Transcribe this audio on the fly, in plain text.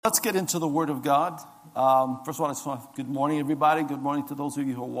Let's get into the Word of God. First of all, I just want good morning, everybody. Good morning to those of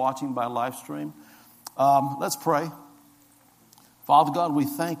you who are watching by live stream. Let's pray. Father God, we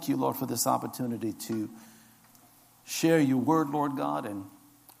thank you, Lord, for this opportunity to share your Word, Lord God. And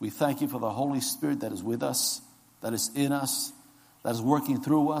we thank you for the Holy Spirit that is with us, that is in us, that is working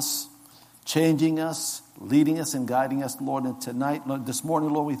through us, changing us, leading us and guiding us, Lord. And tonight, Lord, this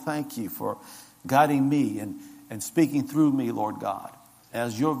morning, Lord, we thank you for guiding me and speaking through me, Lord God,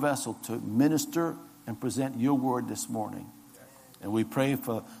 as your vessel to minister and present your word this morning. And we pray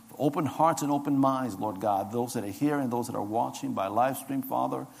for open hearts and open minds, Lord God, those that are here and those that are watching by live stream,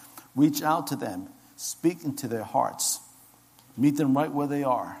 Father. Reach out to them, speak into their hearts, meet them right where they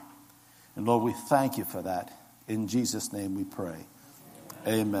are. And Lord, we thank you for that. In Jesus' name we pray.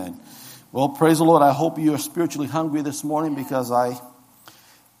 Amen. Well, praise the Lord. I hope you are spiritually hungry this morning because I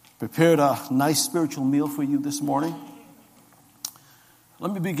prepared a nice spiritual meal for you this morning.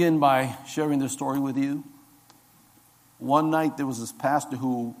 Let me begin by sharing this story with you. One night there was this pastor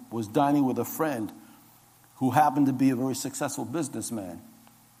who was dining with a friend who happened to be a very successful businessman.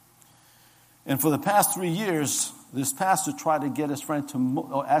 And for the past 3 years, this pastor tried to get his friend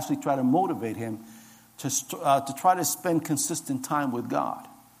to actually try to motivate him to try to spend consistent time with God.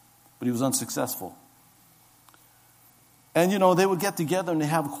 But he was unsuccessful. And, they would get together and they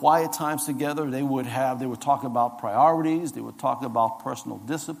have quiet times together. They would talk about priorities. They would talk about personal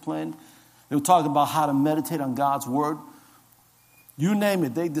discipline. They would talk about how to meditate on God's word. You name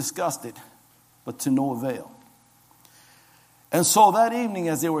it, they discussed it, but to no avail. And so that evening,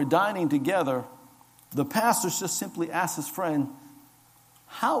 as they were dining together, the pastor just simply asked his friend,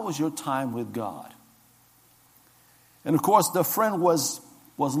 "How was your time with God?" And of course, the friend was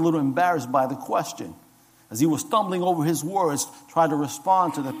a little embarrassed by the question, as he was stumbling over his words, trying to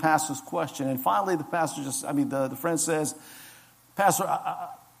respond to the pastor's question. And finally, the friend says, "Pastor,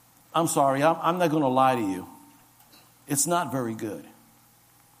 I'm sorry, I'm not going to lie to you. It's not very good.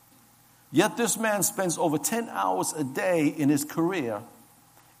 Yet this man spends over 10 hours a day in his career,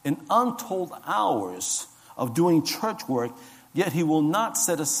 in untold hours of doing church work, yet he will not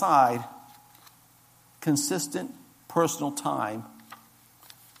set aside consistent personal time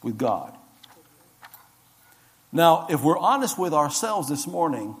with God." Now, if we're honest with ourselves this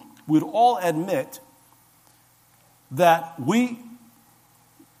morning, we'd all admit that we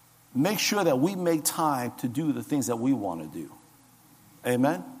make sure that we make time to do the things that we want to do.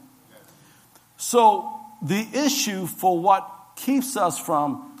 Amen? So, the issue for what keeps us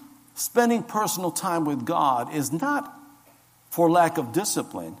from spending personal time with God is not for lack of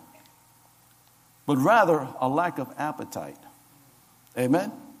discipline, but rather a lack of appetite.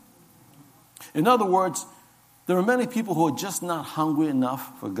 Amen? In other words, there are many people who are just not hungry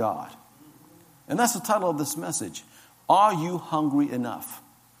enough for God. And that's the title of this message. Are you hungry enough?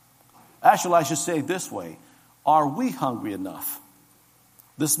 Actually, I should say it this way. Are we hungry enough?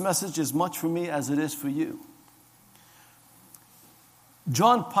 This message is much for me as it is for you.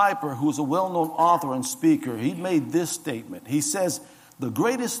 John Piper, who is a well-known author and speaker, he made this statement. He says, "The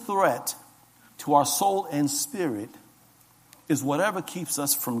greatest threat to our soul and spirit is whatever keeps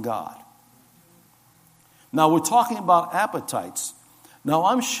us from God." Now, we're talking about appetites. Now,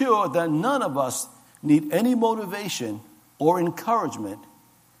 I'm sure that none of us need any motivation or encouragement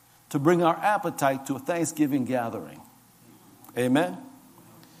to bring our appetite to a Thanksgiving gathering. Amen?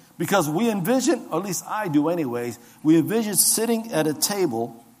 Because we envision, or at least I do anyways, we envision sitting at a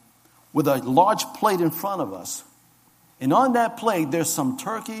table with a large plate in front of us. And on that plate, there's some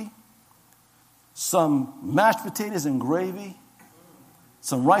turkey, some mashed potatoes and gravy,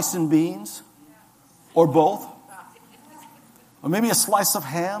 some rice and beans, or both, or maybe a slice of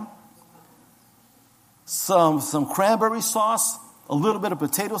ham, some cranberry sauce, a little bit of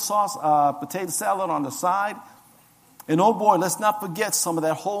potato sauce, potato salad on the side, and oh boy, let's not forget some of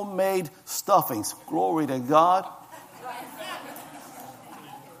that homemade stuffings. Glory to God.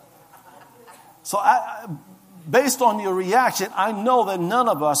 So based on your reaction, I know that none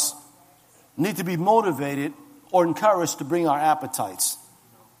of us need to be motivated or encouraged to bring our appetites.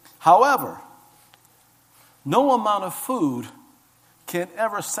 However, no amount of food can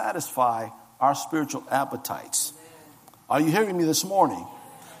ever satisfy our spiritual appetites. Are you hearing me this morning?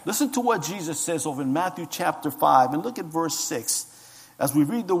 Listen to what Jesus says over in Matthew chapter 5 and look at verse 6. As we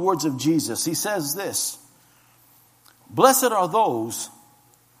read the words of Jesus, he says this, "Blessed are those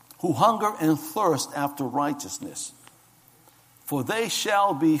who hunger and thirst after righteousness, for they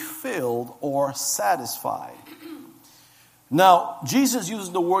shall be filled," or satisfied. Now, Jesus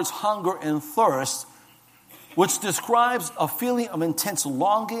uses the words hunger and thirst, which describes a feeling of intense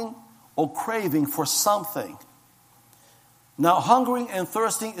longing or craving for something. Now, hungering and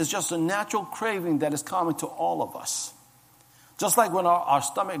thirsting is just a natural craving that is common to all of us. Just like when our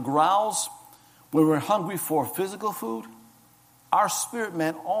stomach growls when we're hungry for physical food, our spirit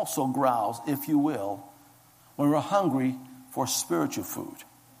man also growls, if you will, when we're hungry for spiritual food.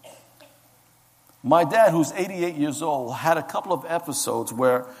 My dad, who's 88 years old, had a couple of episodes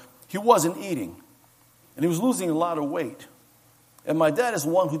where he wasn't eating, and he was losing a lot of weight. And my dad is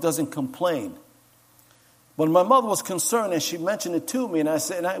one who doesn't complain. When my mother was concerned, and she mentioned it to me, and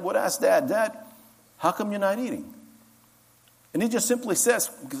I would ask Dad, how come you're not eating? And he just simply says,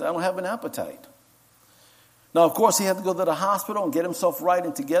 because I don't have an appetite. Now, of course, he had to go to the hospital and get himself right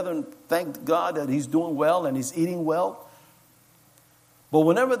and together and thank God that he's doing well and he's eating well. But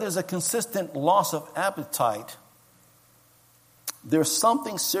whenever there's a consistent loss of appetite, there's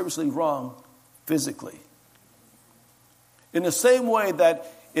something seriously wrong physically. In the same way that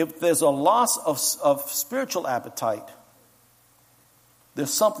if there's a loss of spiritual appetite,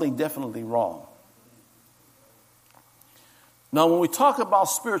 there's something definitely wrong. Now, when we talk about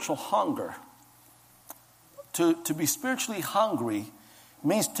spiritual hunger, to be spiritually hungry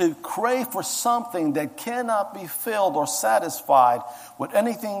means to crave for something that cannot be filled or satisfied with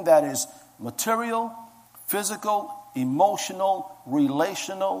anything that is material, physical, emotional,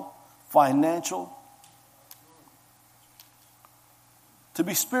 relational, financial. To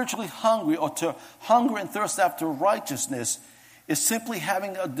be spiritually hungry or to hunger and thirst after righteousness is simply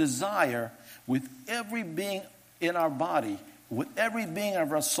having a desire with every being in our body, with every being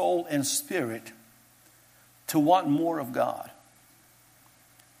of our soul and spirit, to want more of God.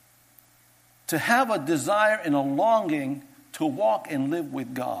 To have a desire and a longing to walk and live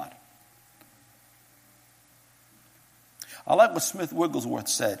with God. I like what Smith Wigglesworth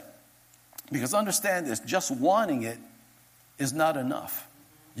said, because understand this, just wanting it is not enough.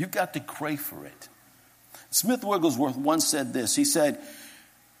 You've got to crave for it. Smith Wigglesworth once said this. He said,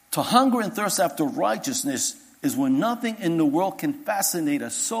 to hunger and thirst after righteousness is when nothing in the world can fascinate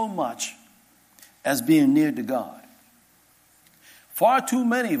us so much as being near to God. Far too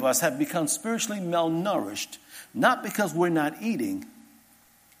many of us have become spiritually malnourished, not because we're not eating,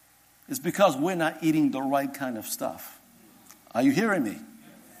 it's because we're not eating the right kind of stuff. Are you hearing me?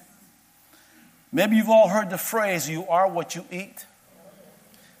 Maybe you've all heard the phrase, you are what you eat.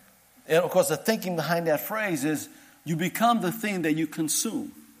 And of course, the thinking behind that phrase is, you become the thing that you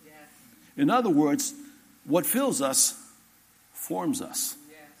consume. Yes. In other words, what fills us forms us.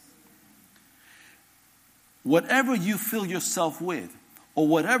 Yes. Whatever you fill yourself with, or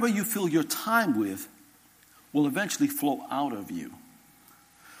whatever you fill your time with, will eventually flow out of you.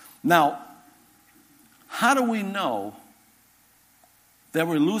 Now, how do we know that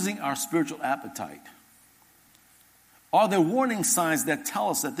we're losing our spiritual appetite? Are there warning signs that tell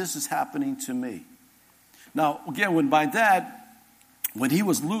us that this is happening to me? Now, again, when my dad, when he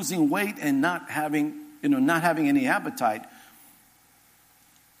was losing weight and not having any appetite,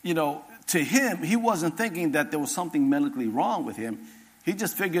 to him, he wasn't thinking that there was something medically wrong with him. He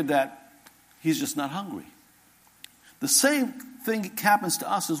just figured that he's just not hungry. The same thing happens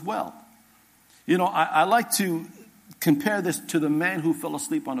to us as well. I like to compare this to the man who fell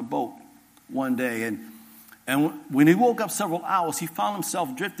asleep on a boat one day. And when he woke up several hours, he found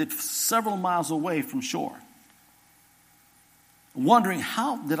himself drifted several miles away from shore, wondering,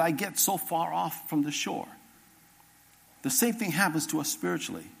 how did I get so far off from the shore? The same thing happens to us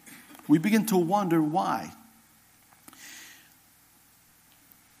spiritually. We begin to wonder why.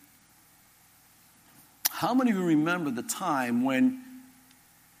 How many of you remember the time when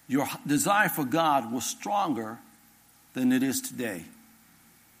your desire for God was stronger than it is today?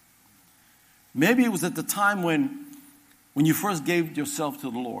 Maybe it was at the time when you first gave yourself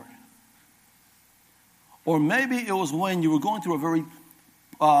to the Lord. Or maybe it was when you were going through a very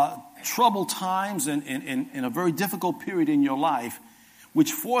troubled times and in a very difficult period in your life,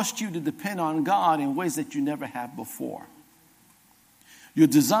 which forced you to depend on God in ways that you never have before. Your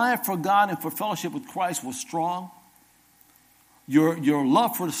desire for God and for fellowship with Christ was strong. Your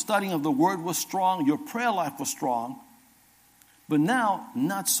love for the studying of the Word was strong. Your prayer life was strong. But now,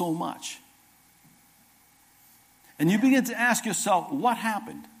 not so much. And you begin to ask yourself, what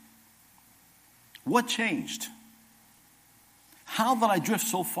happened? What changed? How did I drift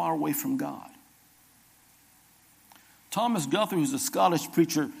so far away from God? Thomas Guthrie, who's a Scottish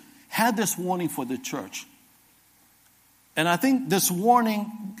preacher, had this warning for the church. And I think this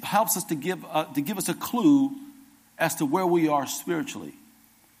warning helps us to give us a clue as to where we are spiritually.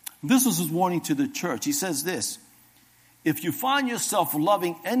 This is his warning to the church. He says this: if you find yourself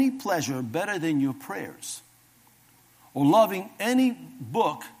loving any pleasure better than your prayers, or loving any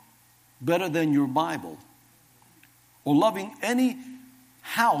book better than your Bible, or loving any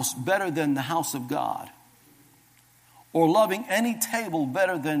house better than the house of God, or loving any table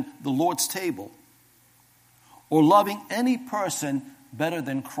better than the Lord's table, or loving any person better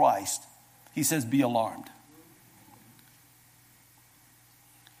than Christ, he says, be alarmed.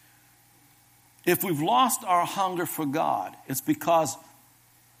 If we've lost our hunger for God, it's because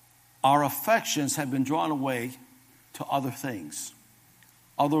our affections have been drawn away to other things,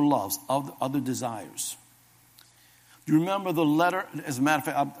 other loves, other desires. Do you remember the letter? As a matter of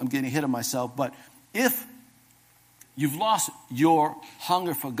fact, I'm getting ahead of myself, but if you've lost your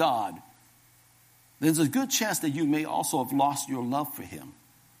hunger for God, there's a good chance that you may also have lost your love for him.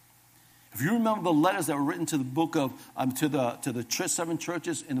 If you remember the letters that were written to the book of to the seven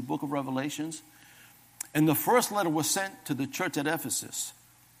churches in the book of Revelations, and the first letter was sent to the church at Ephesus.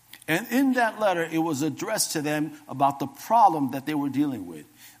 And in that letter, it was addressed to them about the problem that they were dealing with.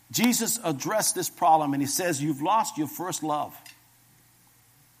 Jesus addressed this problem, and he says, you've lost your first love.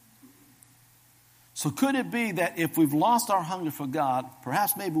 So could it be that if we've lost our hunger for God,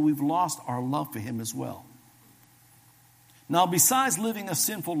 perhaps maybe we've lost our love for him as well? Now, besides living a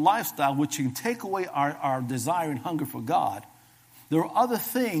sinful lifestyle, which can take away our desire and hunger for God, there are other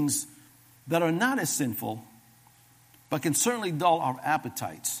things that are not as sinful, but can certainly dull our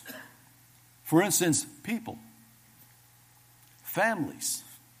appetites. For instance, people, families,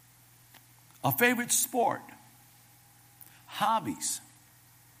 a favorite sport, hobbies,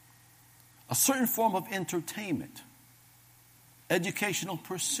 a certain form of entertainment, educational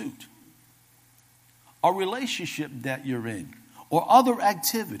pursuit, a relationship that you're in, or other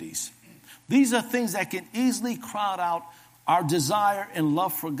activities. These are things that can easily crowd out our desire and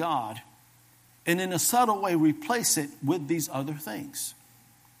love for God, and in a subtle way replace it with these other things.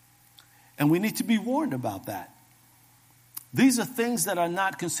 And we need to be warned about that. These are things that are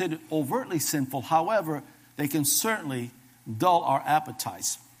not considered overtly sinful. However, they can certainly dull our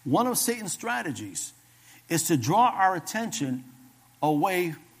appetites. One of Satan's strategies is to draw our attention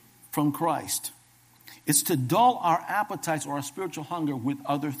away from Christ. It's to dull our appetites or our spiritual hunger with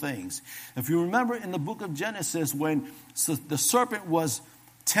other things. If you remember in the book of Genesis, when the serpent was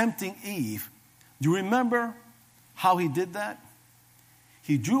tempting Eve, do you remember how he did that?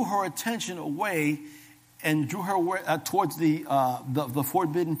 He drew her attention away and drew her towards the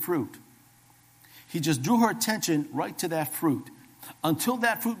forbidden fruit. He just drew her attention right to that fruit until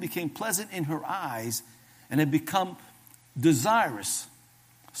that fruit became pleasant in her eyes and had become desirous,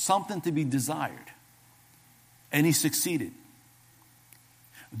 something to be desired. And he succeeded.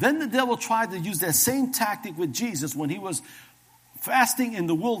 Then the devil tried to use that same tactic with Jesus when he was fasting in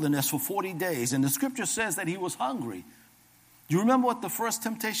the wilderness for 40 days. And the scripture says that he was hungry. Do you remember what the first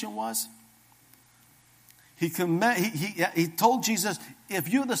temptation was? He told Jesus, if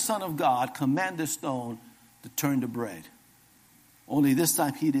you're the Son of God, command this stone to turn to bread. Only this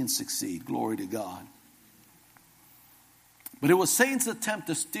time he didn't succeed. Glory to God. But it was Satan's attempt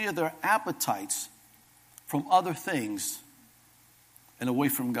to steer their appetites from other things and away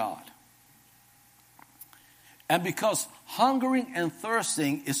from God. And because hungering and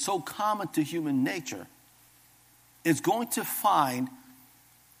thirsting is so common to human nature, it's going to find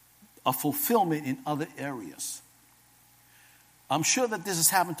a fulfillment in other areas. I'm sure that this has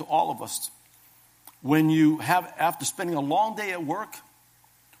happened to all of us. When you have, after spending a long day at work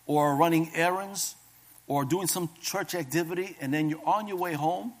or running errands or doing some church activity, and then you're on your way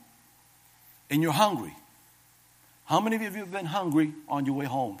home and you're hungry. How many of you have been hungry on your way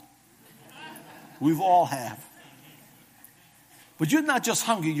home? We've all have. But you're not just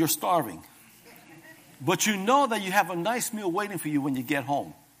hungry, you're starving. But you know that you have a nice meal waiting for you when you get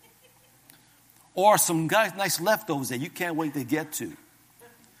home. Or some nice leftovers that you can't wait to get to.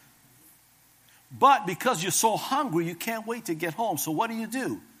 But because you're so hungry, you can't wait to get home. So what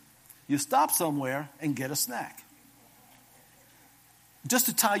do? You stop somewhere and get a snack. Just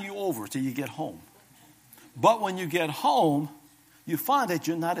to tie you over till you get home. But when you get home, you find that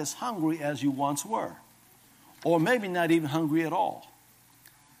you're not as hungry as you once were. Or maybe not even hungry at all.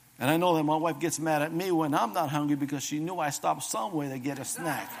 And I know that my wife gets mad at me when I'm not hungry because she knew I stopped somewhere to get a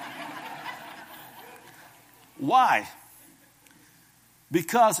snack. Why?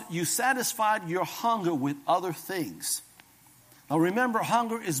 Because you satisfied your hunger with other things. Now remember,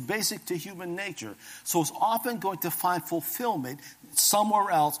 hunger is basic to human nature. So it's often going to find fulfillment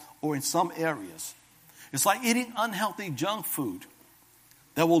somewhere else or in some areas. It's like eating unhealthy junk food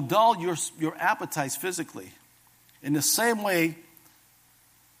that will dull your appetites physically. In the same way,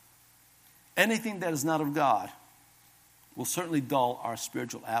 anything that is not of God will certainly dull our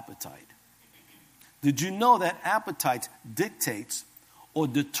spiritual appetite. Did you know that appetite dictates or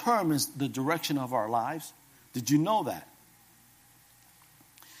determines the direction of our lives? Did you know that?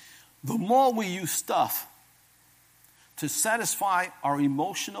 The more we use stuff to satisfy our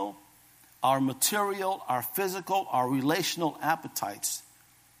emotional, our material, our physical, our relational appetites,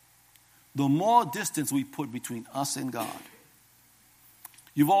 the more distance we put between us and God.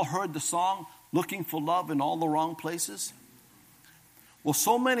 You've all heard the song, Looking for Love in All the Wrong Places? Well,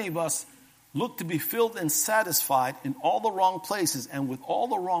 so many of us look to be filled and satisfied in all the wrong places and with all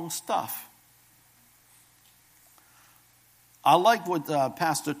the wrong stuff. I like what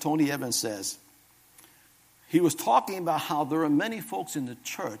Pastor Tony Evans says. He was talking about how there are many folks in the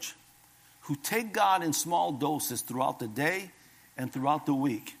church who take God in small doses throughout the day and throughout the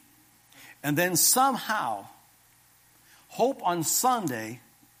week. And then somehow, hope on Sunday,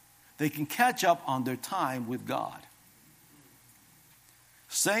 they can catch up on their time with God.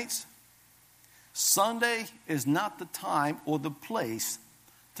 Saints, Sunday is not the time or the place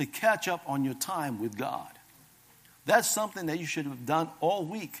to catch up on your time with God. That's something that you should have done all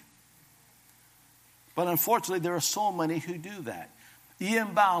week. But unfortunately, there are so many who do that.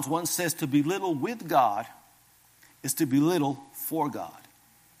 E.M. Bounds once says to be little with God is to be little for God.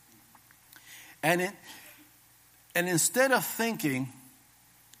 And instead of thinking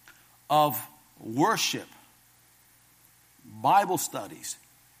of worship, Bible studies,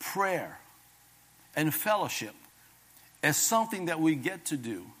 prayer, and fellowship as something that we get to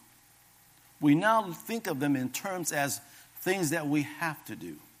do, we now think of them in terms as things that we have to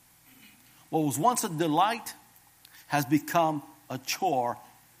do. What was once a delight has become a chore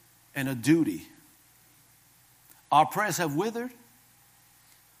and a duty. Our prayers have withered.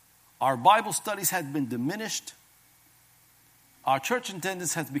 Our Bible studies have been diminished. Our church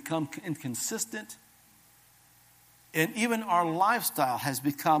attendance has become inconsistent. And even our lifestyle has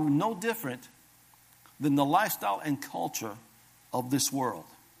become no different than the lifestyle and culture of this world.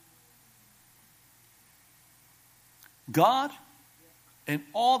 God and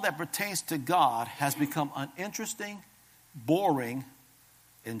all that pertains to God has become uninteresting, boring,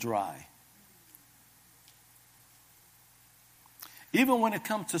 and dry. Even when it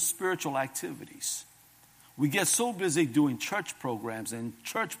comes to spiritual activities, we get so busy doing church programs and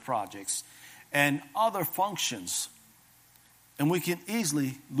church projects and other functions, and we can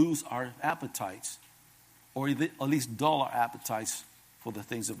easily lose our appetites, or at least dull our appetites for the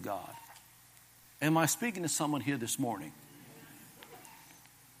things of God. Am I speaking to someone here this morning?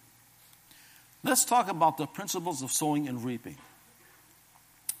 Let's talk about the principles of sowing and reaping.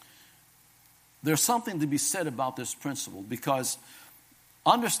 There's something to be said about this principle, because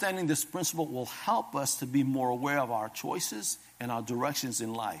understanding this principle will help us to be more aware of our choices and our directions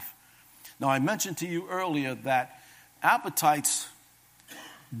in life. Now, I mentioned to you earlier that appetites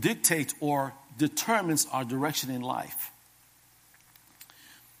dictate or determines our direction in life.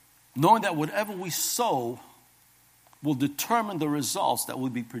 Knowing that whatever we sow will determine the results that will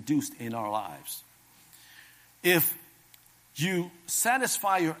be produced in our lives. If you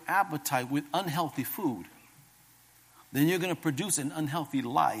satisfy your appetite with unhealthy food, then you're going to produce an unhealthy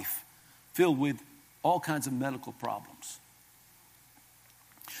life filled with all kinds of medical problems.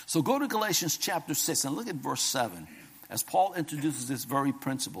 So go to Galatians chapter 6 and look at verse 7. As Paul introduces this very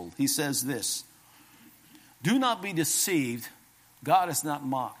principle, he says this: "Do not be deceived, God is not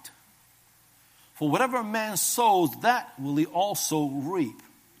mocked. For whatever a man sows, that will he also reap."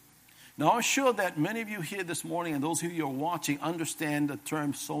 Now, I'm sure that many of you here this morning and those who are watching understand the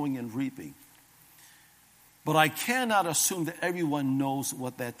term sowing and reaping. But I cannot assume that everyone knows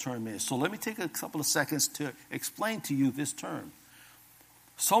what that term is. So let me take a couple of seconds to explain to you this term.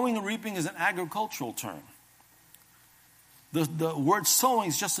 Sowing and reaping is an agricultural term. The word sowing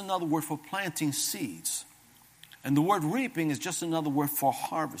is just another word for planting seeds. And the word reaping is just another word for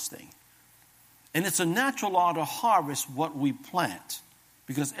harvesting. And it's a natural law to harvest what we plant,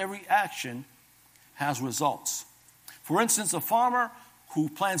 because every action has results. For instance, a farmer who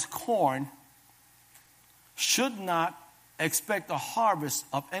plants corn should not expect a harvest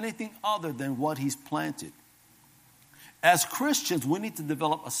of anything other than what he's planted. As Christians, we need to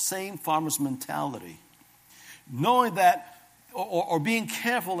develop a same farmer's mentality, knowing that, or being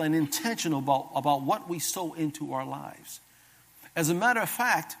careful and intentional about what we sow into our lives. As a matter of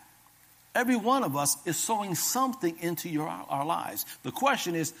fact, every one of us is sowing something into our lives. The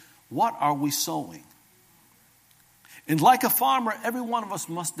question is, what are we sowing? And like a farmer, every one of us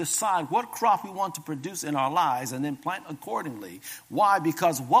must decide what crop we want to produce in our lives and then plant accordingly. Why?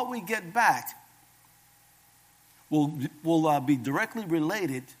 Because what we get back will be directly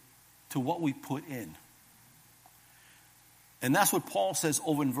related to what we put in. And that's what Paul says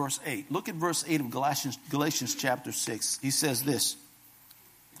over in verse 8. Look at verse 8 of Galatians chapter 6. He says this: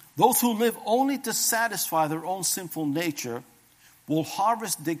 Those who live only to satisfy their own sinful nature will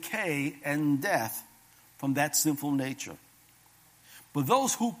harvest decay and death from that sinful nature. But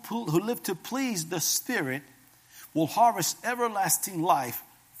those who live to please the Spirit will harvest everlasting life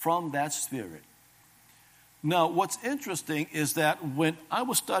from that Spirit. Now, what's interesting is that when I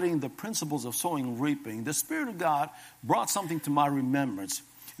was studying the principles of sowing and reaping, the Spirit of God brought something to my remembrance.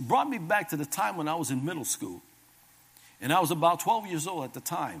 It brought me back to the time when I was in middle school. And I was about 12 years old at the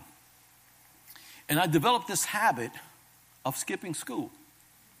time. And I developed this habit of skipping school.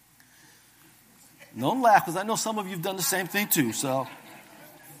 Don't laugh, because I know some of you have done the same thing too.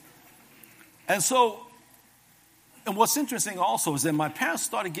 And what's interesting also is that my parents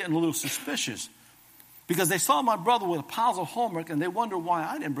started getting a little suspicious because they saw my brother with piles of homework and they wondered why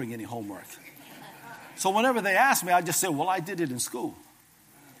I didn't bring any homework. So whenever they asked me, I just said, well, I did it in school.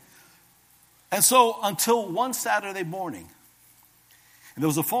 And so until one Saturday morning, and there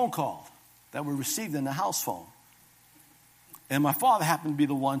was a phone call that we received in the house phone. And my father happened to be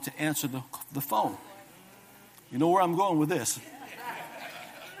the one to answer the phone. You know where I'm going with this.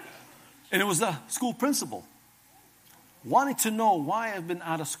 And it was the school principal wanting to know why I've been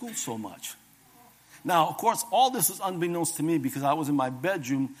out of school so much. Now, of course, all this was unbeknownst to me because I was in my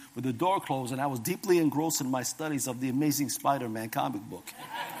bedroom with the door closed and I was deeply engrossed in my studies of the Amazing Spider-Man comic book.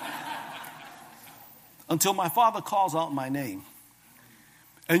 Until my father calls out my name.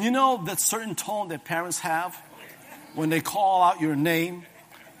 And you know that certain tone that parents have when they call out your name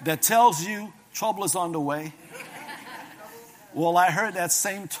that tells you trouble is on the way? Well, I heard that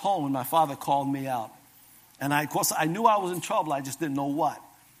same tone when my father called me out. And of course, I knew I was in trouble. I just didn't know what.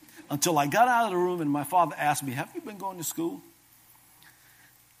 Until I got out of the room and my father asked me, have you been going to school?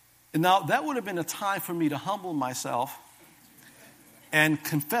 And now that would have been a time for me to humble myself and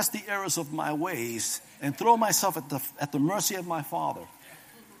confess the errors of my ways and throw myself at the mercy of my father.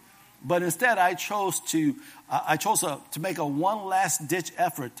 But instead, I chose to make a one last ditch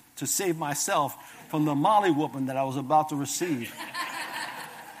effort to save myself from the molly whooping that I was about to receive.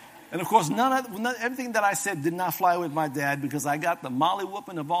 And of course, everything that I said did not fly with my dad because I got the molly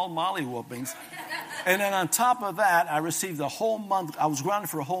whooping of all molly whoopings. And then on top of that, I received a whole month. I was grounded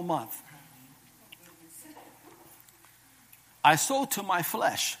for a whole month. I sowed to my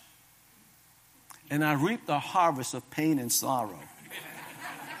flesh, and I reaped a harvest of pain and sorrow.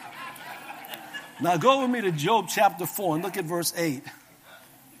 Now go with me to Job chapter 4 and look at verse 8.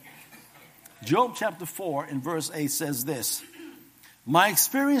 Job chapter 4 and verse 8 says this. My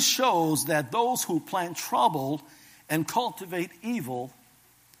experience shows that those who plant trouble and cultivate evil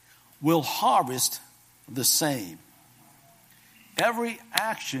will harvest the same. Every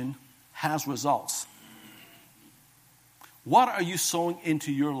action has results. What are you sowing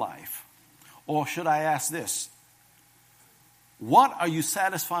into your life? Or should I ask this? What are you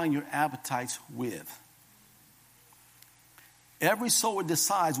satisfying your appetites with? Every sower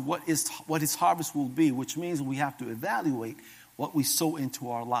decides what his harvest will be, which means we have to evaluate what we sow into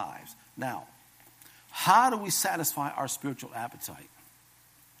our lives. Now, how do we satisfy our spiritual appetite?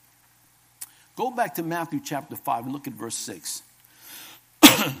 Go back to Matthew chapter 5 and look at verse 6.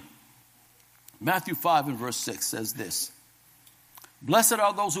 Matthew 5 and verse 6 says this. Blessed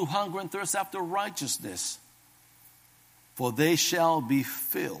are those who hunger and thirst after righteousness, for they shall be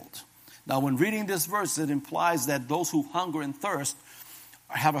filled. Now, when reading this verse, it implies that those who hunger and thirst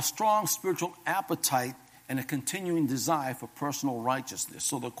have a strong spiritual appetite and a continuing desire for personal righteousness.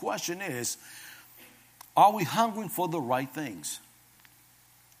 So the question is, are we hungering for the right things?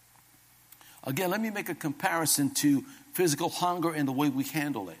 Again, let me make a comparison to physical hunger and the way we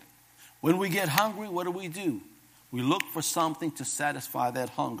handle it. When we get hungry, what do? We look for something to satisfy that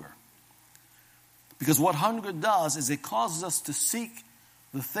hunger. Because what hunger does is it causes us to seek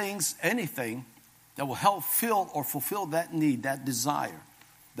the things, anything, that will help fill or fulfill that need, that desire,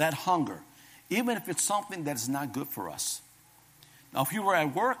 that hunger, even if it's something that is not good for us. Now, if you were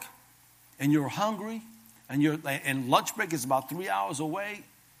at work and you're hungry and lunch break is about 3 hours away,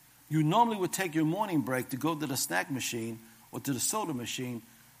 you normally would take your morning break to go to the snack machine or to the soda machine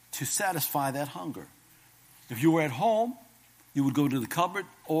to satisfy that hunger. If you were at home, you would go to the cupboard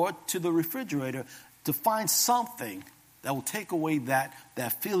or to the refrigerator to find something that will take away that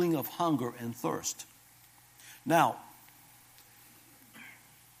feeling of hunger and thirst. Now,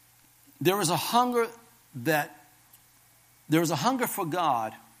 there is a hunger for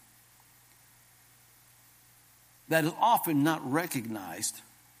God that is often not recognized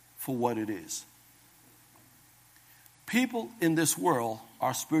for what it is. People in this world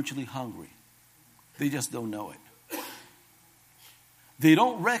are spiritually hungry. They just don't know it. They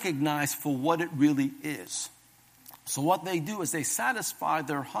don't recognize for what it really is. So what they do is they satisfy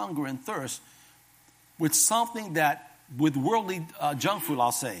their hunger and thirst with something with worldly junk food,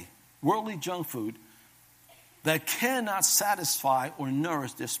 I'll say, worldly junk food that cannot satisfy or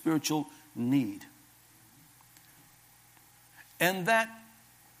nourish their spiritual need. And that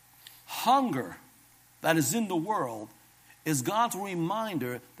hunger that is in the world is God's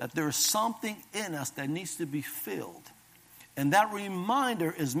reminder that there is something in us that needs to be filled. And that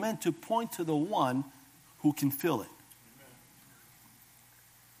reminder is meant to point to the one who can fill it.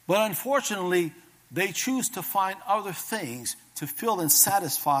 But unfortunately, they choose to find other things to fill and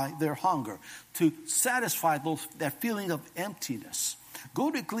satisfy their hunger, to satisfy that feeling of emptiness. Go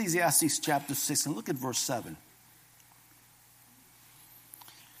to Ecclesiastes chapter 6 and look at verse 7.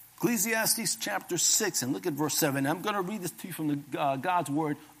 Ecclesiastes chapter 6 and look at verse 7. I'm going to read this to you from God's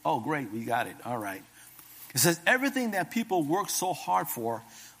word. Oh, great, we got it. All right. It says, everything that people work so hard for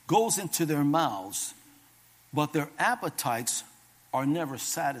goes into their mouths, but their appetites are never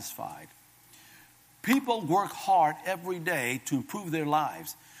satisfied. People work hard every day to improve their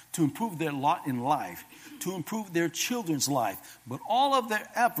lives, to improve their lot in life, to improve their children's life. But all of their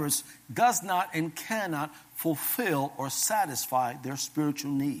efforts does not and cannot fulfill or satisfy their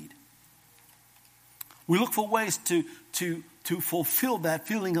spiritual need. We look for ways to fulfill that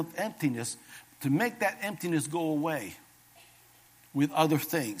feeling of emptiness, to make that emptiness go away with other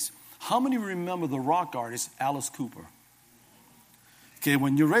things. How many remember the rock artist Alice Cooper? Okay,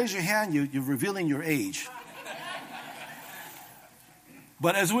 when you raise your hand, you're revealing your age.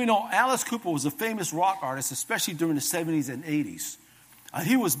 But as we know, Alice Cooper was a famous rock artist, especially during the 70s and 80s.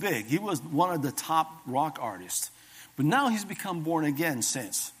 He was big. He was one of the top rock artists. But now he's become born again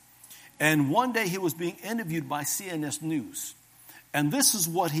since. And one day he was being interviewed by CNN News. And this is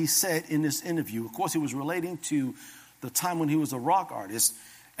what he said in this interview. Of course, he was relating to the time when he was a rock artist.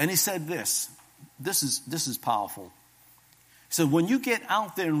 And he said this. This is powerful. He said, when you get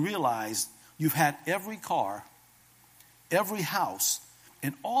out there and realize you've had every car, every house,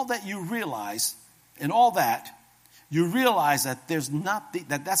 and all that you realize, and all that, you realize that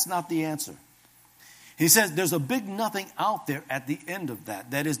that's not the answer. He says there's a big nothing out there at the end of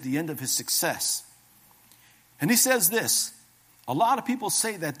that. That is the end of his success. And he says this. A lot of people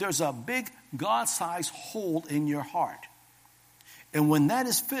say that there's a big God-sized hole in your heart. And when that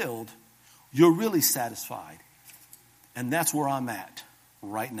is filled, you're really satisfied. And that's where I'm at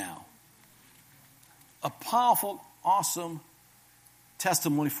right now. A powerful, awesome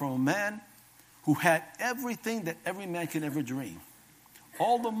testimony from a man who had everything that every man can ever dream.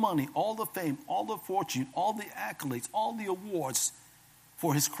 All the money, all the fame, all the fortune, all the accolades, all the awards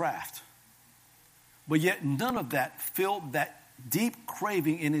for his craft. But yet none of that filled that deep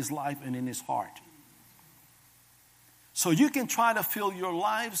craving in his life and in his heart. So you can try to fill your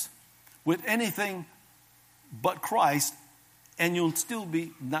lives with anything but Christ, and you'll still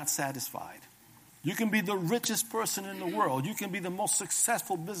be not satisfied. You can be the richest person in the world. You can be the most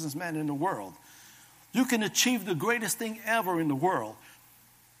successful businessman in the world. You can achieve the greatest thing ever in the world.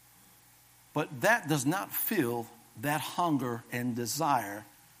 But that does not fill that hunger and desire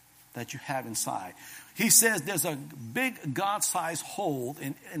that you have inside. He says there's a big God-sized hole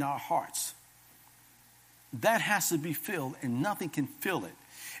in our hearts. That has to be filled, and nothing can fill it.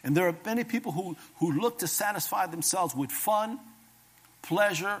 And there are many people who look to satisfy themselves with fun,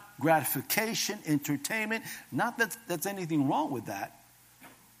 pleasure, gratification, entertainment. Not that there's anything wrong with that.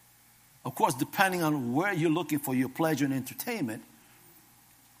 Of course, depending on where you're looking for your pleasure and entertainment.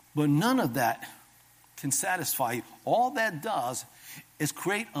 But none of that can satisfy you. All that does is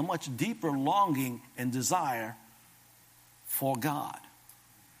create a much deeper longing and desire for God.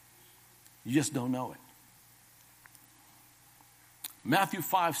 You just don't know it. Matthew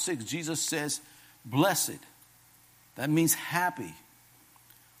 5:6, Jesus says, blessed, that means happy,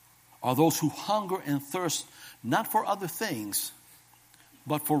 are those who hunger and thirst not for other things,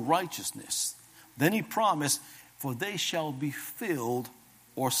 but for righteousness. Then he promised, for they shall be filled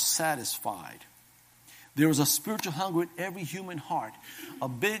or satisfied. There is a spiritual hunger in every human heart, a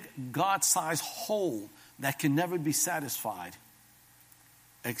big God-sized hole that can never be satisfied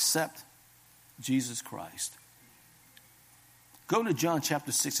except Jesus Christ. Go to John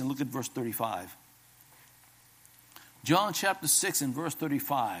chapter 6 and look at verse 35. John chapter 6 and verse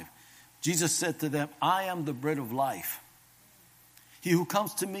 35. Jesus said to them, I am the bread of life. He who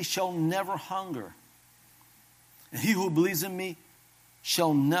comes to me shall never hunger. And he who believes in me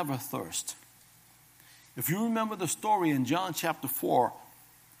shall never thirst. If you remember the story in John chapter 4,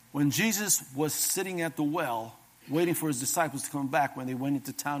 when Jesus was sitting at the well, waiting for his disciples to come back when they went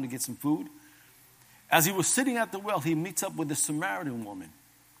into town to get some food, as he was sitting at the well, he meets up with a Samaritan woman.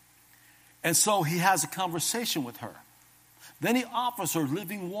 And so he has a conversation with her. Then he offers her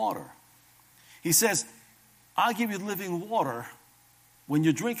living water. He says, I'll give you living water. When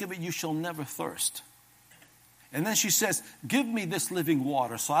you drink of it, you shall never thirst. And then she says, give me this living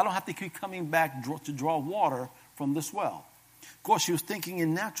water so I don't have to keep coming back to draw water from this well. Of course, she was thinking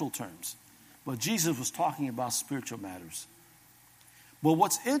in natural terms, but Jesus was talking about spiritual matters. But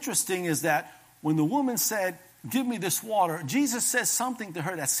what's interesting is that when the woman said, give me this water, Jesus says something to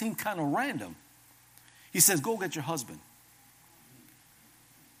her that seemed kind of random. He says, go get your husband.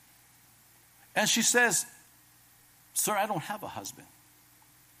 And she says, sir, I don't have a husband.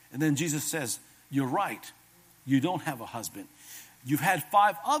 And then Jesus says, you're right. You don't have a husband. You've had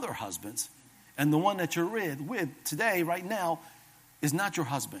 5 other husbands, and the one that you're with today, right now, is not your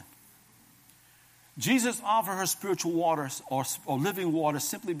husband. Jesus offered her spiritual water or living water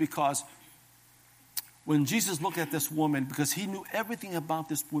simply because when Jesus looked at this woman, because he knew everything about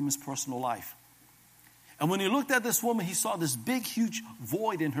this woman's personal life. And when he looked at this woman, he saw this big, huge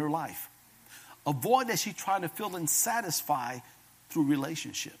void in her life. A void that she tried to fill and satisfy through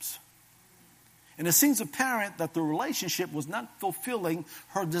relationships. And it seems apparent that the relationship was not fulfilling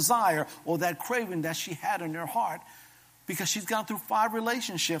her desire or that craving that she had in her heart, because she's gone through 5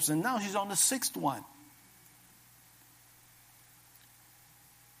 relationships and now she's on the 6th one.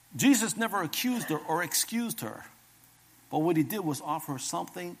 Jesus never accused her or excused her, but what he did was offer her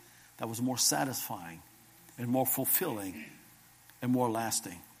something that was more satisfying and more fulfilling and more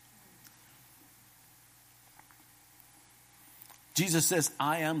lasting. Jesus says,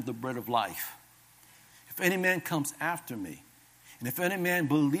 I am the bread of life. If any man comes after me, and if any man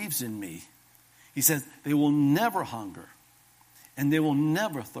believes in me, he says, they will never hunger, and they will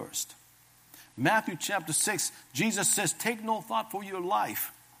never thirst. Matthew chapter 6, Jesus says, take no thought for your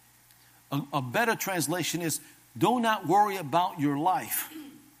life. A better translation is, do not worry about your life.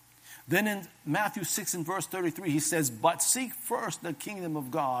 Then in Matthew 6 and verse 33, he says, but seek first the kingdom of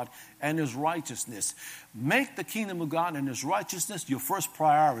God and his righteousness. Make the kingdom of God and his righteousness your first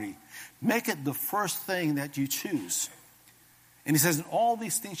priority. Make it the first thing that you choose. And he says, and all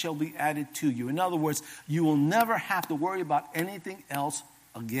these things shall be added to you. In other words, you will never have to worry about anything else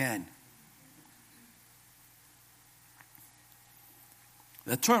again.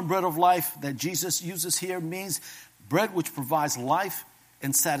 The term bread of life that Jesus uses here means bread which provides life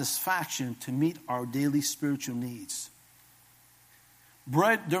and satisfaction to meet our daily spiritual needs.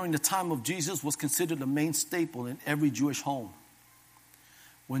 Bread during the time of Jesus was considered a main staple in every Jewish home.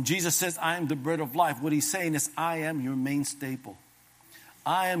 When Jesus says, I am the bread of life, what he's saying is, I am your main staple.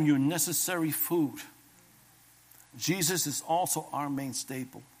 I am your necessary food. Jesus is also our main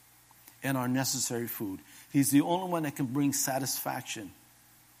staple and our necessary food. He's the only one that can bring satisfaction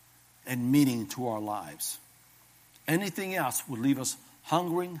and meaning to our lives. Anything else would leave us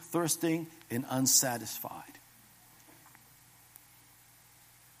hungering, thirsting, and unsatisfied.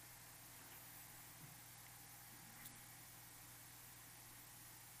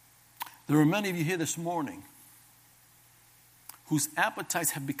 There are many of you here this morning whose appetites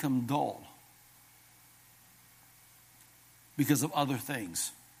have become dull because of other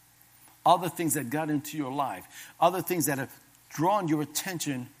things that got into your life, other things that have drawn your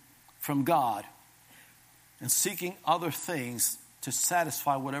attention from God, and seeking other things to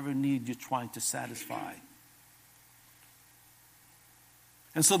satisfy whatever need you're trying to satisfy.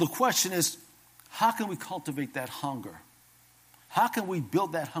 And so the question is, how can we cultivate that hunger? How can we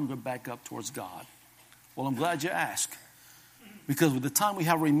build that hunger back up towards God? Well, I'm glad you asked. Because with the time we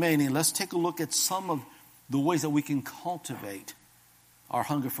have remaining, let's take a look at some of the ways that we can cultivate our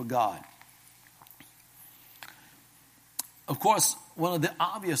hunger for God. Of course, one of the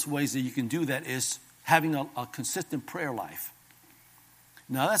obvious ways that you can do that is having a consistent prayer life.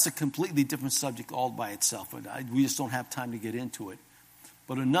 Now, that's a completely different subject all by itself. We just don't have time to get into it.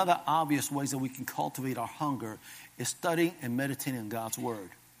 But another obvious ways that we can cultivate our hunger is studying and meditating on God's Word.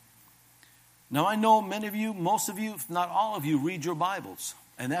 Now, I know many of you, most of you, if not all of you, read your Bibles,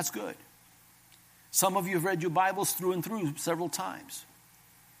 and that's good. Some of you have read your Bibles through and through several times.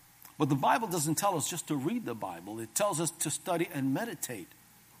 But the Bible doesn't tell us just to read the Bible. It tells us to study and meditate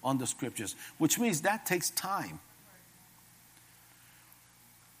on the Scriptures, which means that takes time.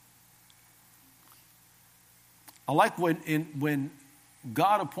 I like when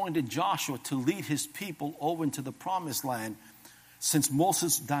God appointed Joshua to lead his people over into the promised land, since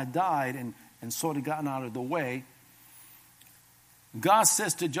Moses died and sort of gotten out of the way. God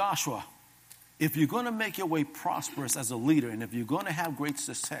says to Joshua, if you're going to make your way prosperous as a leader, and if you're going to have great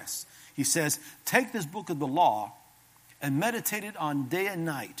success, he says, take this book of the law and meditate it on day and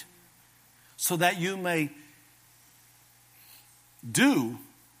night, so that you may do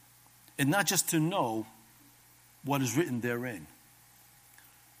and not just to know what is written therein.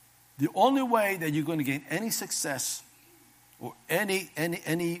 The only way that you're going to gain any success or any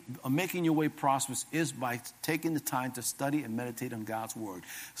making your way prosperous is by taking the time to study and meditate on God's word.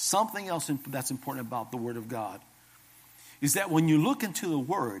 Something else that's important about the word of God is that when you look into the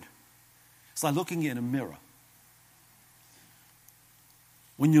word, it's like looking in a mirror.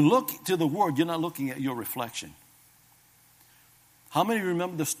 When you look to the word, you're not looking at your reflection. How many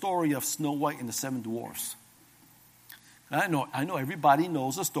remember the story of Snow White and the Seven Dwarfs? I know everybody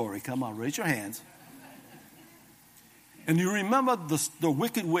knows the story. Come on, raise your hands. And you remember the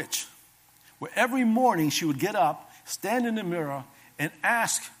wicked witch, where every morning she would get up, stand in the mirror, and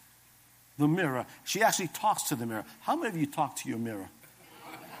ask the mirror. She actually talks to the mirror. How many of you talk to your mirror?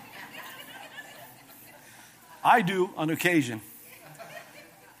 I do on occasion.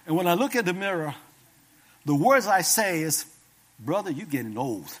 And when I look at the mirror, the words I say is, brother, you're getting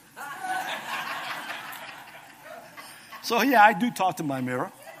old. So yeah, I do talk to my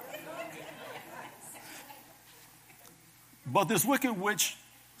mirror. But this wicked witch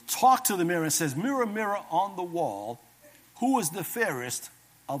talked to the mirror and says, mirror, mirror on the wall, who is the fairest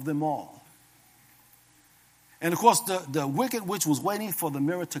of them all? And of course, the wicked witch was waiting for the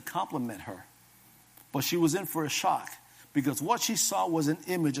mirror to compliment her. But she was in for a shock, because what she saw was an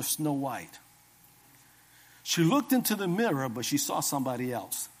image of Snow White. She looked into the mirror, but she saw somebody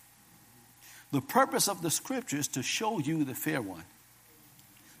else. The purpose of the scripture is to show you the fair one,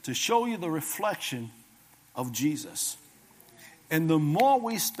 to show you the reflection of Jesus. And the more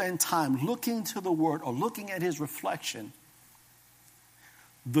we spend time looking to the word or looking at his reflection,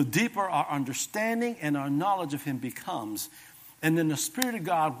 the deeper our understanding and our knowledge of him becomes. And then the Spirit of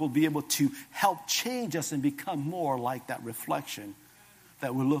God will be able to help change us and become more like that reflection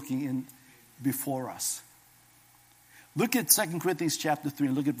that we're looking in before us. Look at 2 Corinthians chapter 3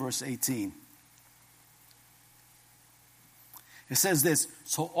 and look at verse 18. It says this,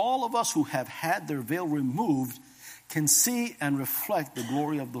 so all of us who have had their veil removed can see and reflect the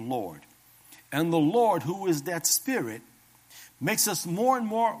glory of the Lord. And the Lord, who is that Spirit, makes us more and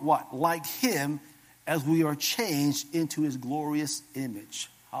more, what? Like him, as we are changed into his glorious image.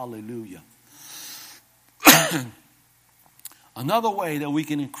 Hallelujah. Another way that we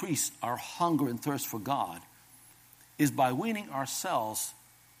can increase our hunger and thirst for God is by weaning ourselves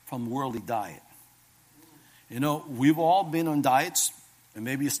from worldly diet. You know, we've all been on diets, and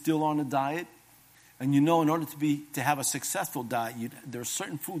maybe you're still on a diet. And you know, in order to have a successful diet, there are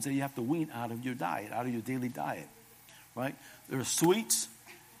certain foods that you have to wean out of your diet, out of your daily diet, right? There's sweets,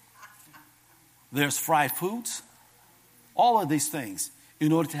 there's fried foods, all of these things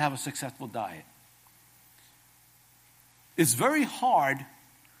in order to have a successful diet. It's very hard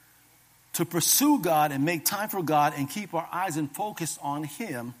to pursue God and make time for God and keep our eyes and focus on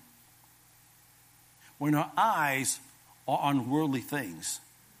him when our eyes are on worldly things.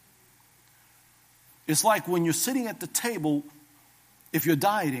 It's like when you're sitting at the table, if you're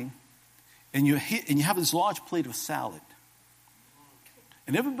dieting, and you have this large plate of salad.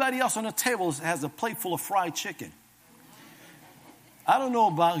 And everybody else on the table has a plate full of fried chicken. I don't know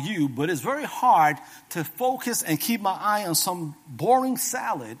about you, but it's very hard to focus and keep my eye on some boring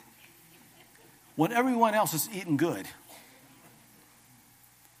salad when everyone else is eating good.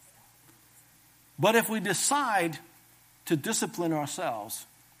 But if we decide to discipline ourselves,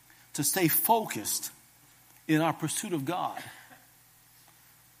 to stay focused in our pursuit of God,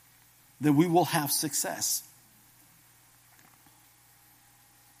 then we will have success.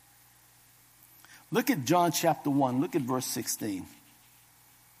 Look at John chapter 1. Look at verse 16.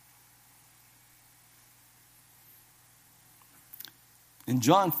 In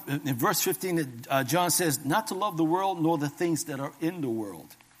verse 15, John says, not to love the world nor the things that are in the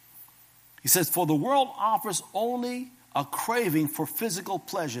world. He says, for the world offers only a craving for physical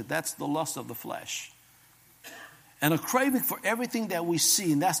pleasure. That's the lust of the flesh. And a craving for everything that we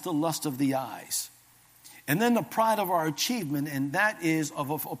see, and that's the lust of the eyes. And then the pride of our achievement, and that is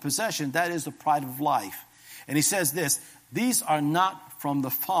of a possession, that is the pride of life. And he says this, these are not from the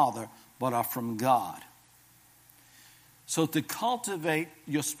Father, but are from God. So to cultivate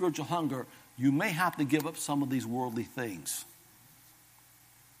your spiritual hunger, you may have to give up some of these worldly things.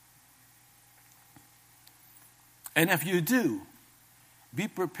 And if you do, be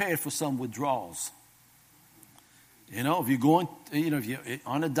prepared for some withdrawals. You know, if you're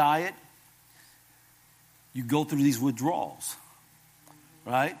on a diet, you go through these withdrawals,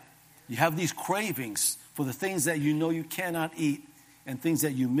 right? You have these cravings for the things that you know you cannot eat and things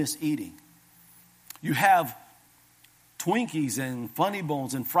that you miss eating. You have Twinkies and Funny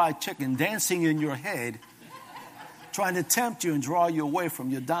Bones and fried chicken dancing in your head, trying to tempt you and draw you away from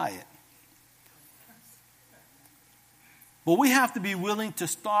your diet. But we have to be willing to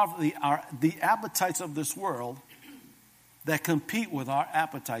starve the appetites of this world that compete with our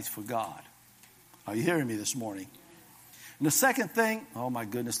appetites for God. Are you hearing me this morning? And the second thing, oh my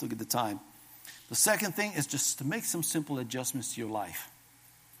goodness, look at the time. The second thing is just to make some simple adjustments to your life.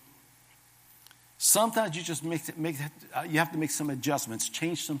 Sometimes you just you have to make some adjustments,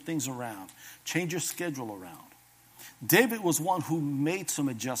 change some things around, change your schedule around. David was one who made some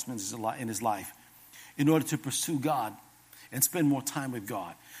adjustments in his life in order to pursue God and spend more time with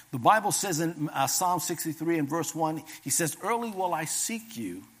God. The Bible says in Psalm 63 and verse 1, he says, "Early will I seek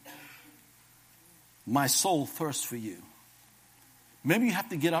you, my soul thirsts for you." Maybe you have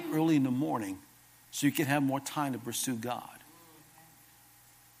to get up early in the morning so you can have more time to pursue God.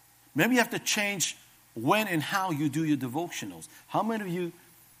 Maybe you have to change when and how you do your devotionals. How many of you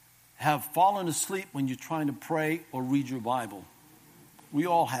have fallen asleep when you're trying to pray or read your Bible? We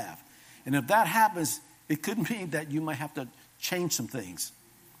all have. And if that happens, it could mean that you might have to change some things.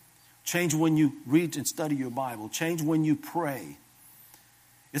 Change when you read and study your Bible. Change when you pray.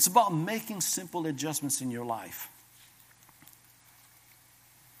 It's about making simple adjustments in your life.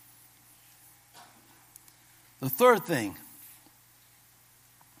 The third thing,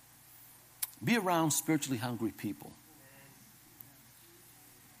 be around spiritually hungry people.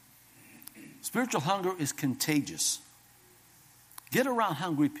 Spiritual hunger is contagious. Get around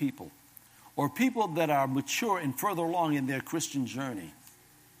hungry people or people that are mature and further along in their Christian journey.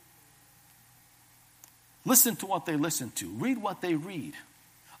 Listen to what they listen to. Read what they read.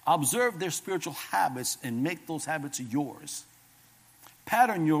 Observe their spiritual habits and make those habits yours.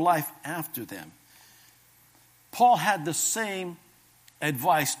 Pattern your life after them. Paul had the same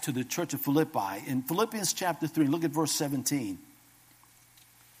advice to the church of Philippi. In Philippians chapter 3, look at verse 17.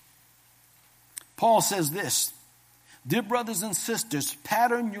 Paul says this, "Dear brothers and sisters,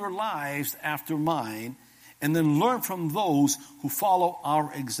 pattern your lives after mine, and then learn from those who follow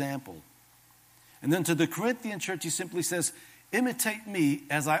our example." And then to the Corinthian church, he simply says, "Imitate me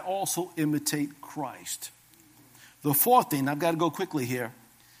as I also imitate Christ." The fourth thing, I've got to go quickly here,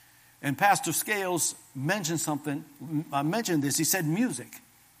 and Pastor Scales mentioned this. He said music.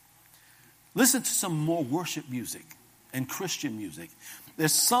 Listen to some more worship music and Christian music.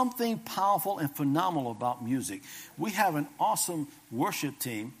 There's something powerful and phenomenal about music. We have an awesome worship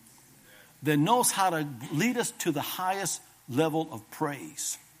team that knows how to lead us to the highest level of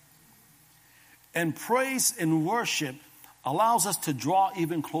praise. And praise and worship allows us to draw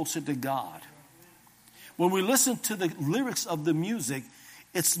even closer to God. When we listen to the lyrics of the music,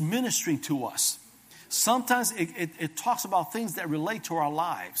 it's ministering to us. Sometimes it talks about things that relate to our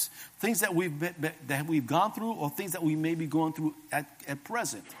lives, things that we've gone through or things that we may be going through at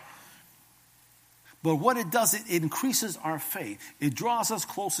present. But what it does, it increases our faith. It draws us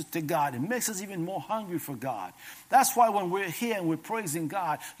closer to God. It makes us even more hungry for God. That's why when we're here and we're praising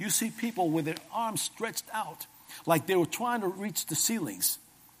God, you see people with their arms stretched out like they were trying to reach the ceilings.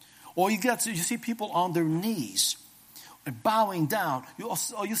 Or you see people on their knees and bowing down.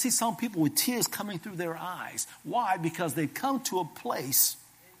 You see some people with tears coming through their eyes. Why? Because they've come to a place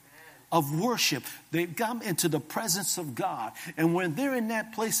of worship. They've come into the presence of God. And when they're in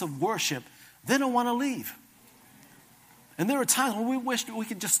that place of worship, they don't want to leave. And there are times when we wish that we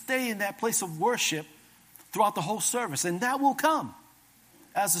could just stay in that place of worship throughout the whole service. And that will come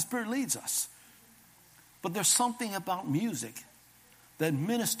as the Spirit leads us. But there's something about music that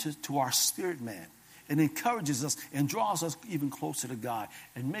ministers to our spirit man and encourages us and draws us even closer to God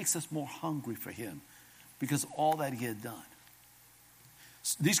and makes us more hungry for Him because of all that He had done.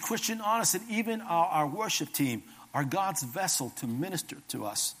 These Christian artists and even our worship team are God's vessel to minister to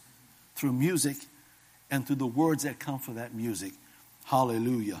us through music and through the words that come from that music.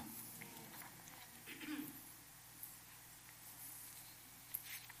 Hallelujah.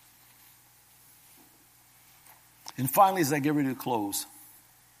 And finally, as I get ready to close,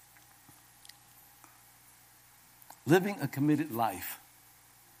 living a committed life.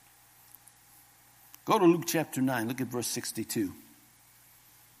 Go to Luke chapter 9. Look at verse 62.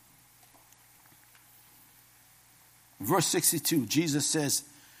 Verse 62, Jesus says,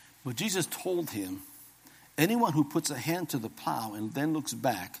 but Jesus told him, anyone who puts a hand to the plow and then looks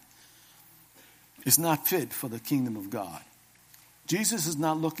back is not fit for the kingdom of God. Jesus is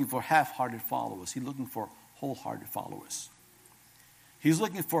not looking for half-hearted followers. He's looking for wholehearted followers. He's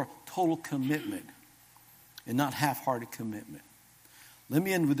looking for total commitment and not half-hearted commitment. Let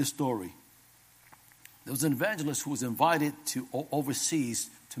me end with this story. There was an evangelist who was invited to overseas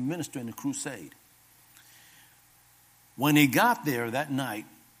to minister in a crusade. When he got there that night,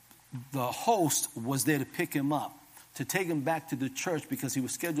 the host was there to pick him up, to take him back to the church because he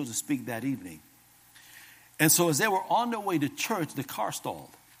was scheduled to speak that evening. And so as they were on their way to church, the car stalled.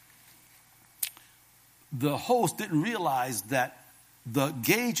 The host didn't realize that the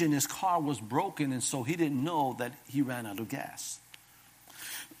gauge in his car was broken, and so he didn't know that he ran out of gas.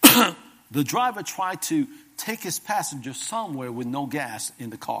 The driver tried to take his passenger somewhere with no gas in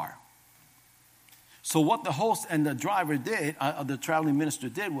the car. So what the host and the driver did, the traveling minister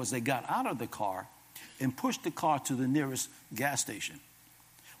did, was they got out of the car and pushed the car to the nearest gas station.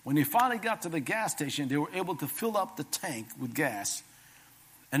 When they finally got to the gas station, they were able to fill up the tank with gas.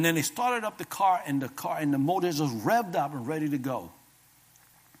 And then they started up the car and the motor was revved up and ready to go.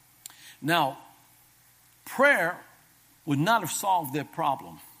 Now, prayer would not have solved their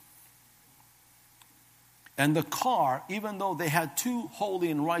problem. And the car, even though they had two holy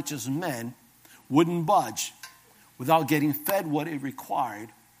and righteous men, wouldn't budge without getting fed what it required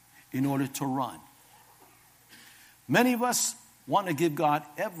in order to run. Many of us want to give God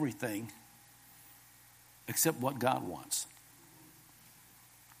everything except what God wants.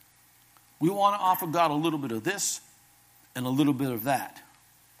 We want to offer God a little bit of this and a little bit of that.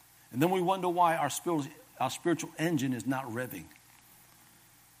 And then we wonder why our spiritual engine is not revving.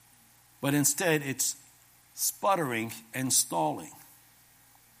 But instead, it's sputtering and stalling.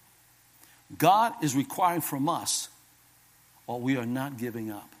 God is requiring from us what we are not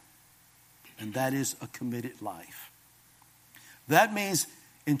giving up. And that is a committed life. That means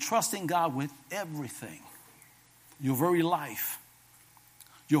entrusting God with everything. Your very life,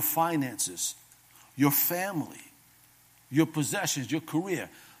 your finances, your family, your possessions, your career,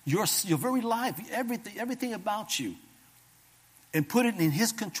 your very life, everything about you. And put it in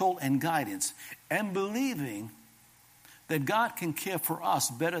His control and guidance. And believing that God can care for us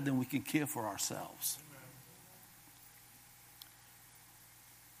better than we can care for ourselves.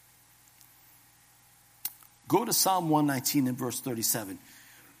 Go to Psalm 119 and verse 37.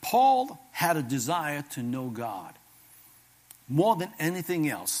 Paul had a desire to know God more than anything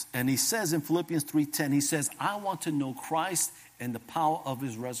else. And he says in Philippians 3:10, he says, I want to know Christ and the power of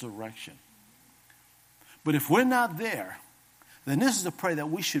His resurrection. But if we're not there, then this is a prayer that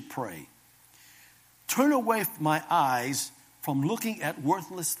we should pray. Turn away my eyes from looking at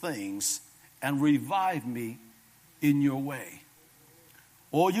worthless things and revive me in your way.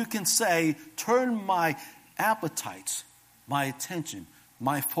 Or you can say, turn my appetites, my attention,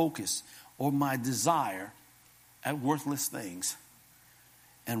 my focus, or my desire at worthless things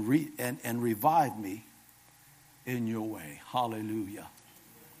and revive me in your way. Hallelujah.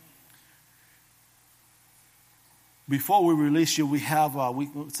 Before we release you, we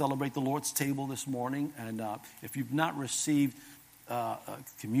celebrate the Lord's table this morning. And if you've not received a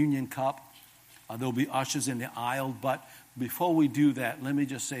communion cup, there'll be ushers in the aisle. But before we do that, let me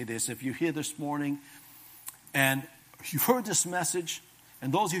just say this. If you're here this morning and you've heard this message,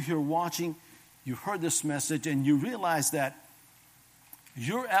 and those of you who are watching, you've heard this message, and you realize that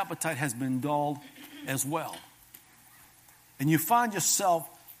your appetite has been dulled as well. And you find yourself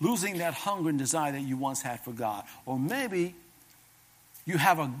losing that hunger and desire that you once had for God. Or maybe you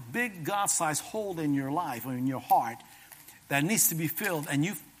have a big God-sized hole in your life or in your heart that needs to be filled, and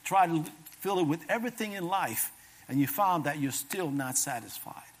you've tried to fill it with everything in life, and you found that you're still not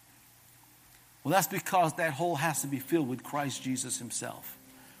satisfied. Well, that's because that hole has to be filled with Christ Jesus Himself.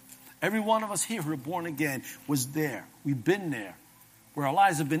 Every one of us here who are born again was there. We've been there, where our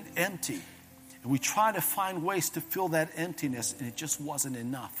lives have been empty. And we try to find ways to fill that emptiness, and it just wasn't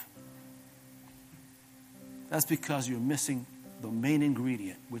enough. That's because you're missing the main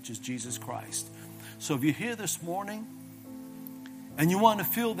ingredient, which is Jesus Christ. So if you're here this morning and you want to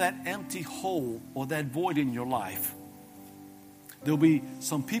fill that empty hole or that void in your life, there'll be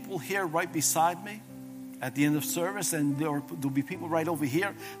some people here right beside me at the end of service, and there'll be people right over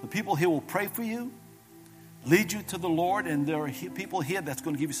here. The people here will pray for you, lead you to the Lord, and there are people here that's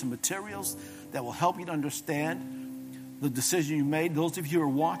going to give you some materials that will help you to understand the decision you made. Those of you who are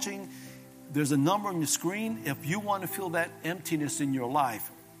watching, there's a number on your screen. If you want to fill that emptiness in your life,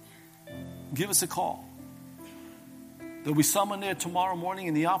 give us a call. There'll be someone there tomorrow morning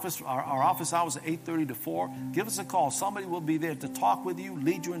in the office. Our office hours are 8:30 to 4. Give us a call. Somebody will be there to talk with you,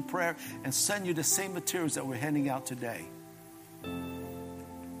 lead you in prayer, and send you the same materials that we're handing out today.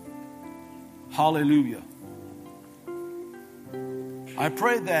 Hallelujah. I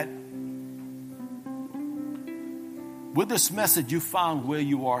pray that with this message you found where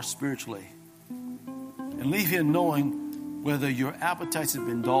you are spiritually, and leave here knowing whether your appetites have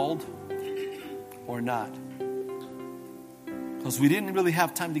been dulled or not. Because we didn't really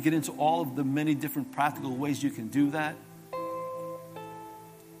have time to get into all of the many different practical ways you can do that.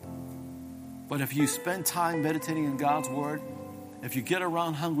 But if you spend time meditating in God's Word, if you get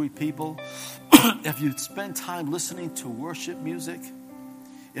around hungry people, if you spend time listening to worship music,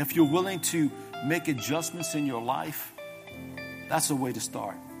 if you're willing to make adjustments in your life, that's a way to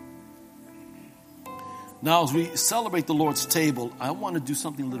start. Now, as we celebrate the Lord's table, I want to do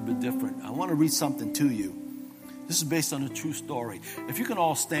something a little bit different. I want to read something to you. This is based on a true story. If you can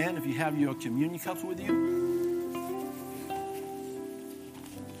all stand, if you have your communion cups with you.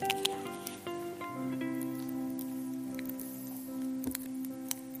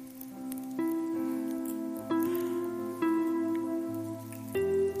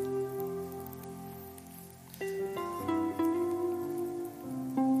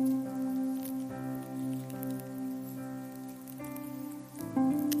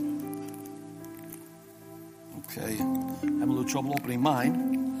 Okay, having a little trouble opening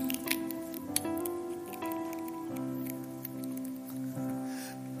mine.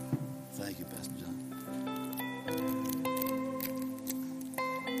 Thank you, Pastor John.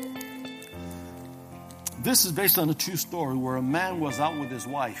 This is based on a true story where a man was out with his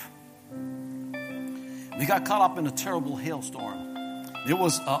wife. He got caught up in a terrible hailstorm. It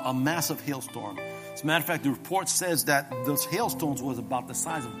was a massive hailstorm. As a matter of fact, the report says that those hailstones was about the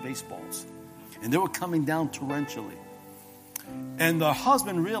size of baseballs. And they were coming down torrentially. And the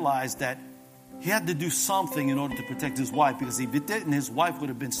husband realized that he had to do something in order to protect his wife, because if he didn't, his wife would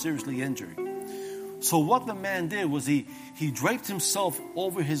have been seriously injured. So what the man did was he draped himself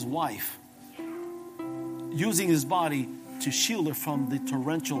over his wife, using his body to shield her from the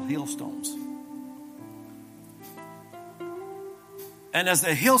torrential hailstones. And as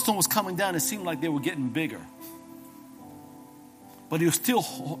the hailstone was coming down, it seemed like they were getting bigger. But he was still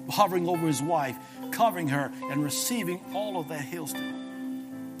hovering over his wife, covering her and receiving all of that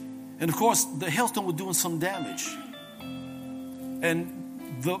hailstone. And of course, the hailstone was doing some damage. And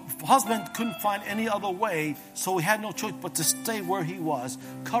the husband couldn't find any other way, so he had no choice but to stay where he was,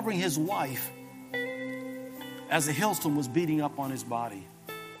 covering his wife as the hailstone was beating up on his body.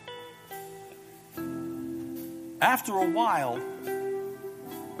 After a while,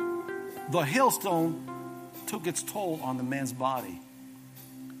 the hailstone took its toll on the man's body.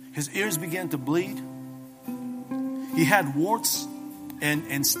 His ears began to bleed. He had warts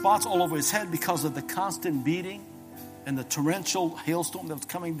and spots all over his head because of the constant beating and the torrential hailstorm that was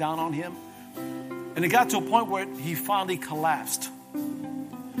coming down on him. And it got to a point where he finally collapsed.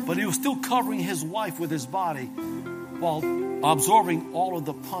 But he was still covering his wife with his body while absorbing all of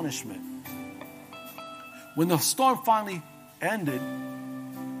the punishment. When the storm finally ended,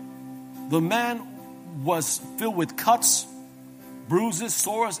 the man was filled with cuts, bruises,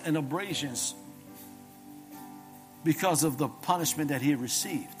 sores, and abrasions because of the punishment that he had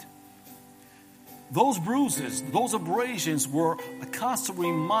received. Those bruises, those abrasions were a constant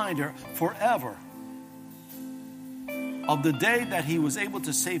reminder forever of the day that he was able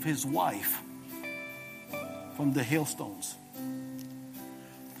to save his wife from the hailstones.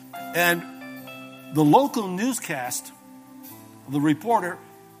 And the local newscast, the reporter,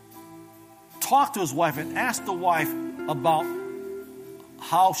 talked to his wife and asked the wife about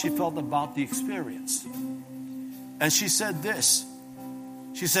how she felt about the experience. And she said this.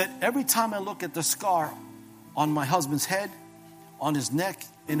 She said, every time I look at the scar on my husband's head, on his neck,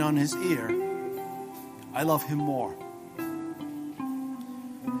 and on his ear, I love him more.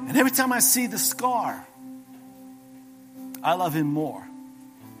 And every time I see the scar, I love him more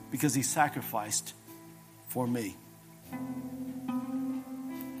because he sacrificed for me.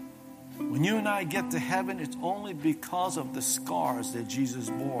 When you and I get to heaven, it's only because of the scars that Jesus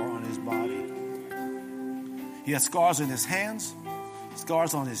bore on his body. He had scars on his hands,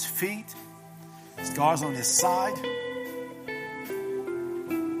 scars on his feet, scars on his side.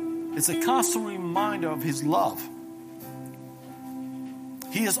 It's a constant reminder of his love.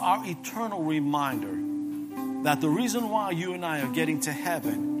 He is our eternal reminder that the reason why you and I are getting to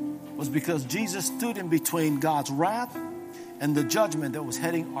heaven was because Jesus stood in between God's wrath and the judgment that was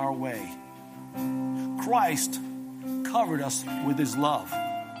heading our way. Christ covered us with his love.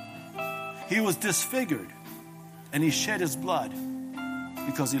 He was disfigured and he shed his blood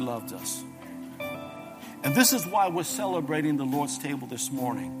because he loved us. And this is why we're celebrating the Lord's table this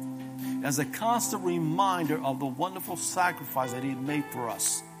morning, as a constant reminder of the wonderful sacrifice that he had made for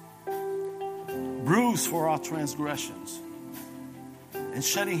us, bruised for our transgressions, and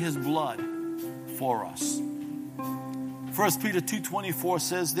shedding his blood for us. 1 Peter 2:24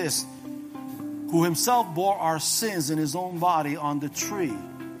 says this, who himself bore our sins in his own body on the tree,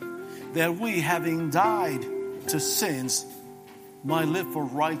 that we, having died to sins, might live for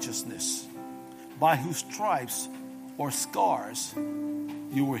righteousness, by whose stripes or scars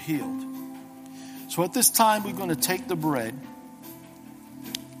you were healed. So at this time, we're going to take the bread.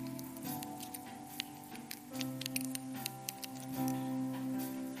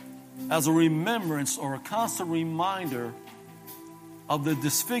 as a remembrance or a constant reminder of the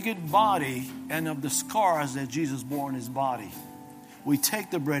disfigured body and of the scars that Jesus bore in his body. We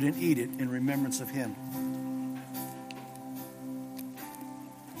take the bread and eat it in remembrance of him.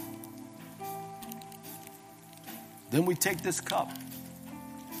 Then we take this cup,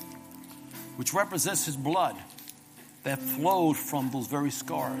 which represents his blood that flowed from those very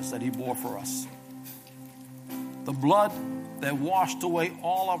scars that he bore for us. The blood that washed away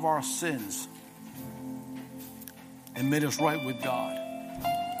all of our sins and made us right with God.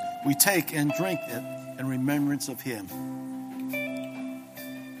 We take and drink it in remembrance of him.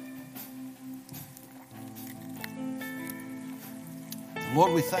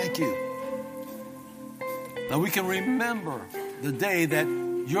 Lord, we thank you that we can remember the day that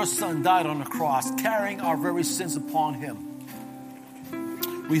your son died on the cross, carrying our very sins upon him.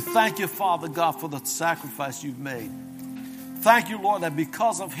 We thank you, Father God, for the sacrifice you've made. Thank you, Lord, that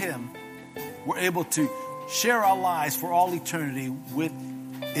because of him, we're able to share our lives for all eternity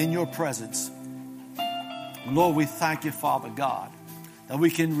in your presence. Lord, we thank you, Father God, that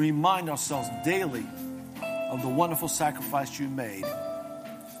we can remind ourselves daily of the wonderful sacrifice you made.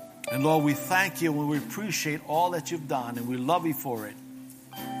 And Lord, we thank you and we appreciate all that you've done, and we love you for it.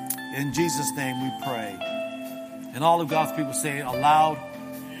 In Jesus' name we pray. And all of God's people say it aloud,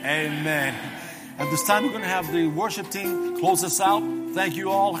 amen. At this time, we're going to have the worship team close us out. Thank you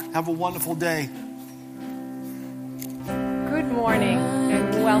all. Have a wonderful day. Good morning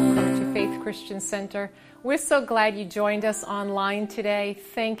and welcome to Faith Christian Center. We're so glad you joined us online today.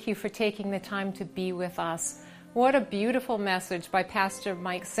 Thank you for taking the time to be with us. What a beautiful message by Pastor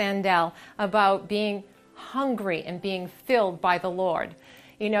Mike Sandell about being hungry and being filled by the Lord.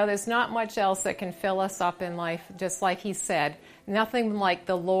 You know, there's not much else that can fill us up in life, just like he said. Nothing like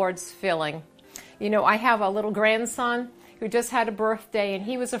the Lord's filling. You know, I have a little grandson who just had a birthday, and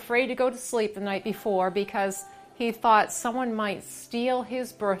he was afraid to go to sleep the night before because he thought someone might steal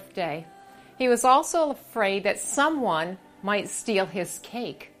his birthday. He was also afraid that someone might steal his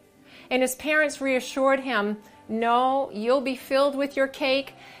cake. And his parents reassured him, no, you'll be filled with your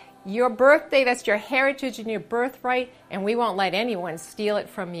cake. Your birthday, that's your heritage and your birthright, and we won't let anyone steal it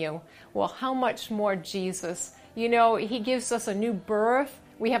from you. Well, how much more Jesus? You know, he gives us a new birth.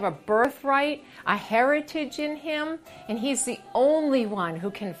 We have a birthright, a heritage in him, and he's the only one who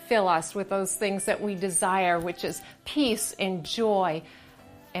can fill us with those things that we desire, which is peace and joy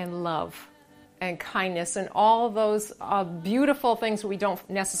and love and kindness and all those beautiful things we don't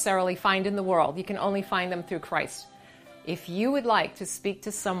necessarily find in the world. You can only find them through Christ. If you would like to speak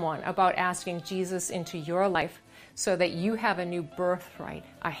to someone about asking Jesus into your life so that you have a new birthright,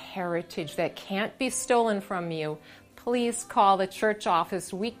 a heritage that can't be stolen from you, please call the church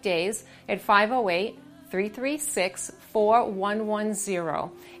office weekdays at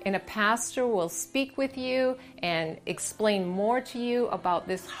 508-336-4110. And a pastor will speak with you and explain more to you about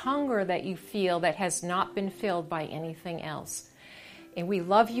this hunger that you feel that has not been filled by anything else. And we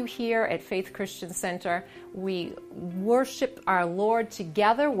love you here at Faith Christian Center. We worship our Lord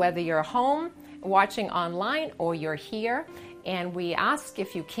together, whether you're home, watching online, or you're here. And we ask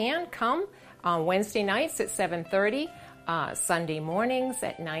if you can come on Wednesday nights at 7:30, Sunday mornings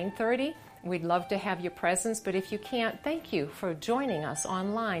at 9:30. We'd love to have your presence, but if you can't, thank you for joining us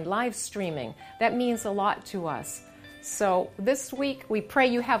online, live streaming. That means a lot to us. So this week, we pray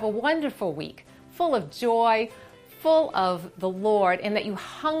you have a wonderful week, full of joy, full of the Lord, and that you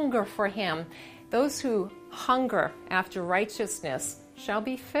hunger for him. Those who hunger after righteousness shall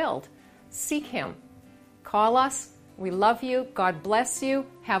be filled. Seek him. Call us. We love you. God bless you.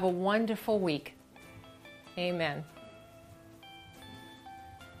 Have a wonderful week. Amen.